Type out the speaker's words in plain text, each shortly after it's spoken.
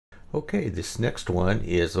Okay, this next one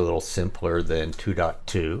is a little simpler than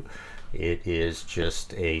 2.2. It is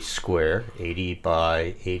just a square, 80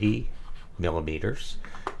 by 80 millimeters.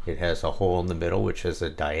 It has a hole in the middle which has a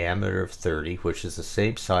diameter of 30, which is the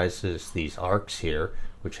same size as these arcs here,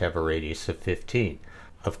 which have a radius of 15.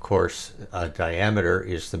 Of course, a diameter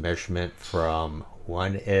is the measurement from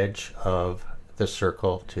one edge of the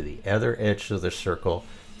circle to the other edge of the circle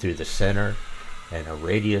through the center, and a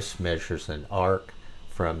radius measures an arc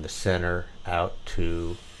from the center out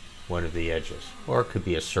to one of the edges, or it could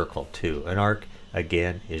be a circle too. An arc,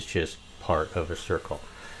 again, is just part of a circle.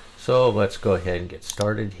 So let's go ahead and get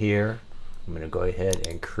started here. I'm going to go ahead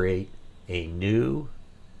and create a new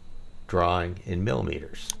drawing in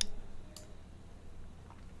millimeters.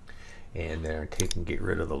 And then get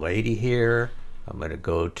rid of the lady here. I'm going to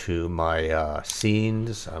go to my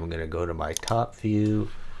scenes. I'm going to go to my top view.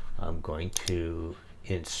 I'm going to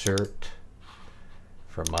insert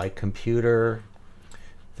from my computer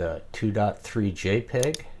the 2.3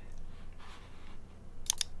 JPEG.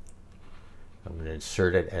 I'm going to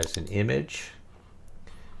insert it as an image,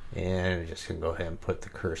 and I'm just going to go ahead and put the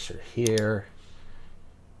cursor here,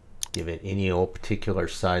 give it any old particular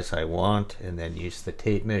size I want, and then use the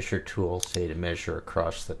tape measure tool, say to measure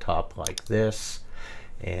across the top like this.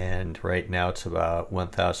 And right now it's about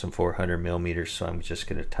 1,400 millimeters, so I'm just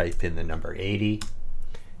going to type in the number 80.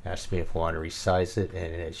 Ask me if I want to resize it,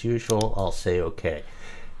 and as usual I'll say OK.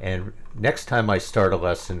 And next time I start a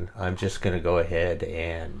lesson, I'm just going to go ahead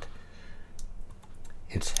and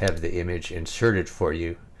have the image inserted for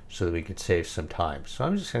you so that we can save some time. So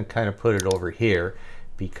I'm just going to kind of put it over here,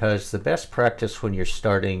 because the best practice when you're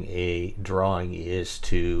starting a drawing is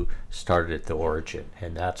to start at the origin,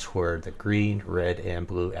 and that's where the green, red, and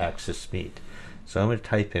blue axis meet. So I'm going to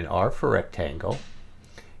type in R for rectangle,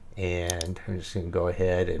 and I'm just going to go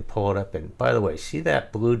ahead and pull it up. And by the way, see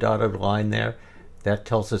that blue dotted line there? That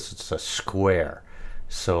tells us it's a square.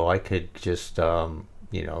 So I could just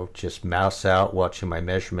just mouse out watching my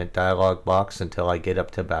measurement dialog box until I get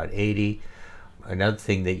up to about 80. Another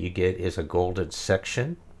thing that you get is a golden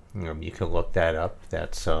section. You can look that up.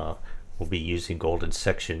 That's we'll be using golden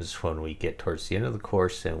sections when we get towards the end of the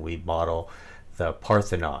course and we model the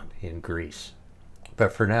Parthenon in Greece.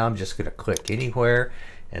 But for now, I'm just going to click anywhere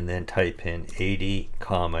and then type in 80,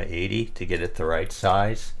 80 to get it the right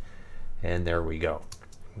size. And there we go.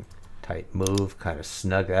 Type move, kind of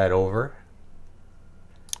snug that over,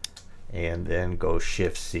 and then go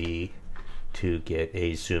Shift C to get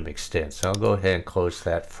a zoom extent. So I'll go ahead and close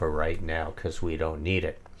that for right now because we don't need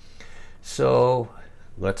it. So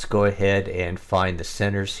let's go ahead and find the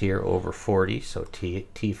centers here over 40. So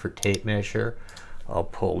T for tape measure. I'll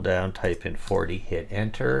pull down, type in 40, hit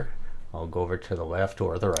enter. I'll go over to the left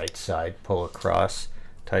or the right side, pull across,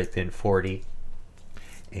 type in 40.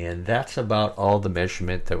 And that's about all the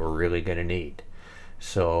measurement that we're really going to need.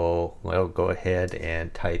 So we'll go ahead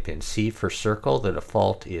and type in C for circle. The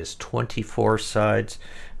default is 24 sides.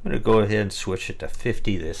 I'm going to go ahead and switch it to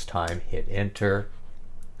 50 this time. Hit enter.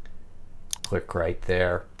 Click right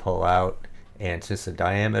there. Pull out. And since the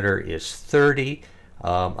diameter is 30,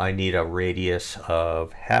 I need a radius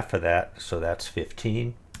of half of that, so that's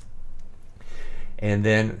 15. And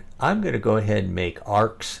then I'm going to go ahead and make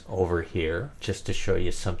arcs over here just to show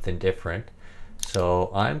you something different.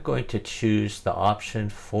 So I'm going to choose the option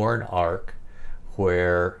for an arc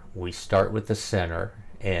where we start with the center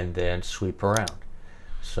and then sweep around.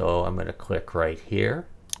 So I'm going to click right here.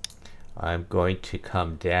 I'm going to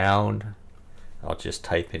come down. I'll just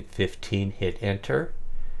type in 15, hit enter,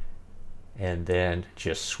 and then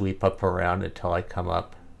just sweep up around until I come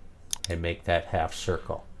up and make that half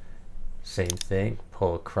circle. Same thing,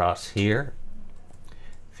 pull across here,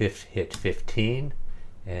 hit 15,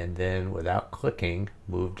 and then without clicking,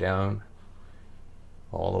 move down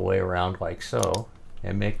all the way around like so,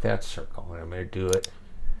 and make that circle. And I'm going to do it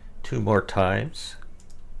 2 more times,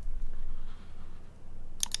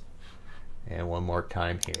 and 1 more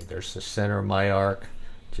time here. There's the center of my arc.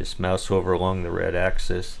 Just mouse over along the red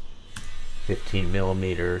axis, 15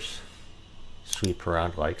 millimeters, sweep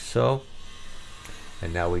around like so.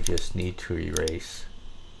 And now we just need to erase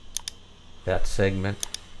that segment,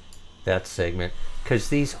 because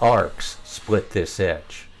these arcs split this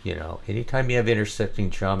edge. You know, anytime you have intersecting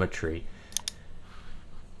geometry,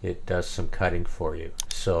 it does some cutting for you.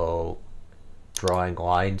 So drawing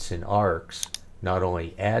lines and arcs not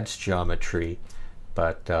only adds geometry,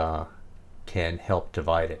 but can help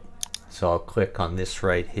divide it. So I'll click on this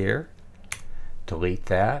right here, delete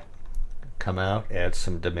that, come out, add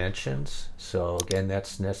some dimensions. So again,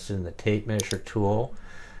 that's nested in the tape measure tool.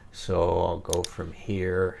 So I'll go from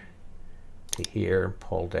here to here,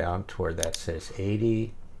 pull down to where that says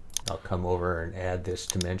 80. I'll come over and add this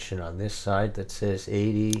dimension on this side that says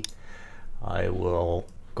 80. I will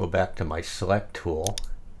go back to my select tool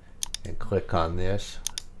and click on this,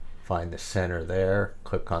 find the center there,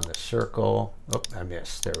 click on the circle. Oh, I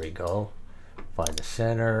missed. There we go. Find the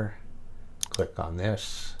center, click on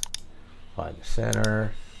this, find the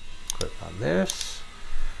center, click on this,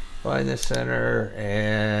 find the center,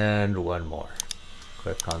 and one more.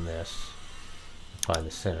 Click on this, find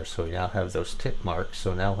the center. So we now have those tick marks.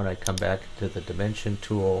 So now when I come back to the dimension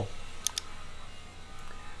tool,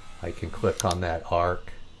 I can click on that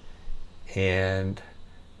arc, and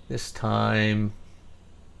this time,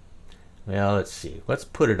 well, let's see, let's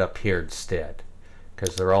put it up here instead,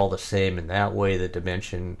 because they're all the same, and that way the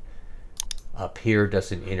dimension up here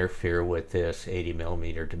doesn't interfere with this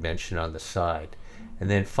 80mm dimension on the side. And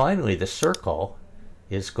then finally the circle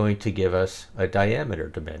is going to give us a diameter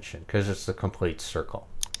dimension because it's the complete circle.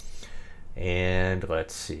 And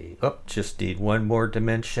let's see, oh, just need one more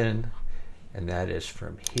dimension, and that is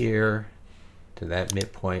from here to that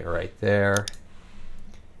midpoint right there.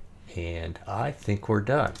 And I think we're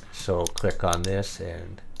done. So click on this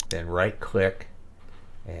and then right click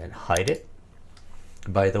and hide it.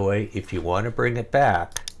 By the way, if you want to bring it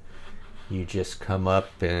back, you just come up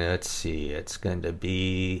and let's see, it's going to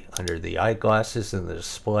be under the eyeglasses in the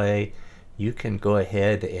display. You can go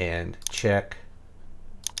ahead and check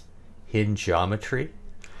hidden geometry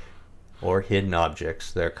or hidden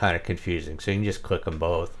objects. They're kind of confusing, so you can just click them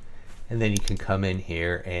both, and then you can come in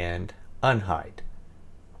here and unhide.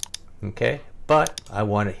 Okay, but I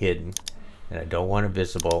want it hidden and I don't want it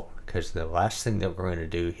visible, because the last thing that we're going to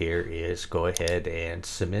do here is go ahead and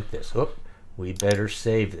submit this. Oop, we better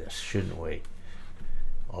save this, shouldn't we?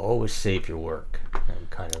 Always save your work. I'm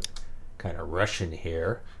kind of rushing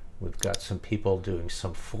here. We've got some people doing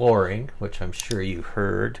some flooring, which I'm sure you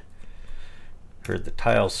heard the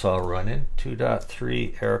tile saw running.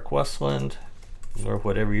 2.3 Eric Westland, or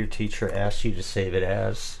whatever your teacher asks you to save it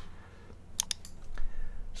as.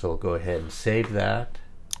 So we'll go ahead and save that,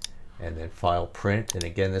 and then file print. And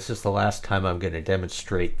again, this is the last time I'm going to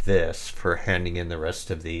demonstrate this for handing in the rest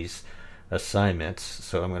of these assignments.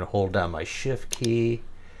 So I'm going to hold down my shift key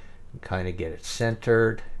and kind of get it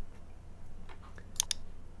centered.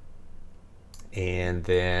 And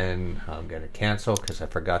then I'm going to cancel because I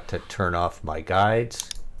forgot to turn off my guides.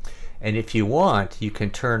 And if you want, you can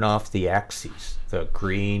turn off the axes, the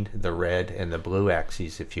green, the red, and the blue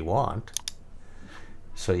axes if you want.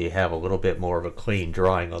 So you have a little bit more of a clean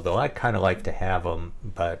drawing, although I kind of like to have them,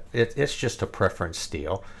 but it's just a preference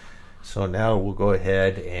deal. So now we'll go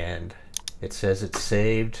ahead, and it says it's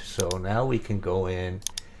saved. So now we can go in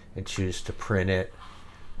and choose to print it.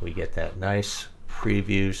 We get that nice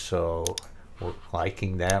preview, so we're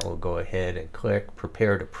liking that. We'll go ahead and click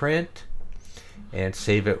prepare to print and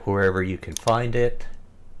save it wherever you can find it.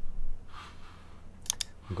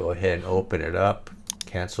 We'll go ahead and open it up,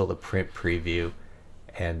 cancel the print preview,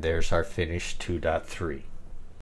 and there's our finished 2.3.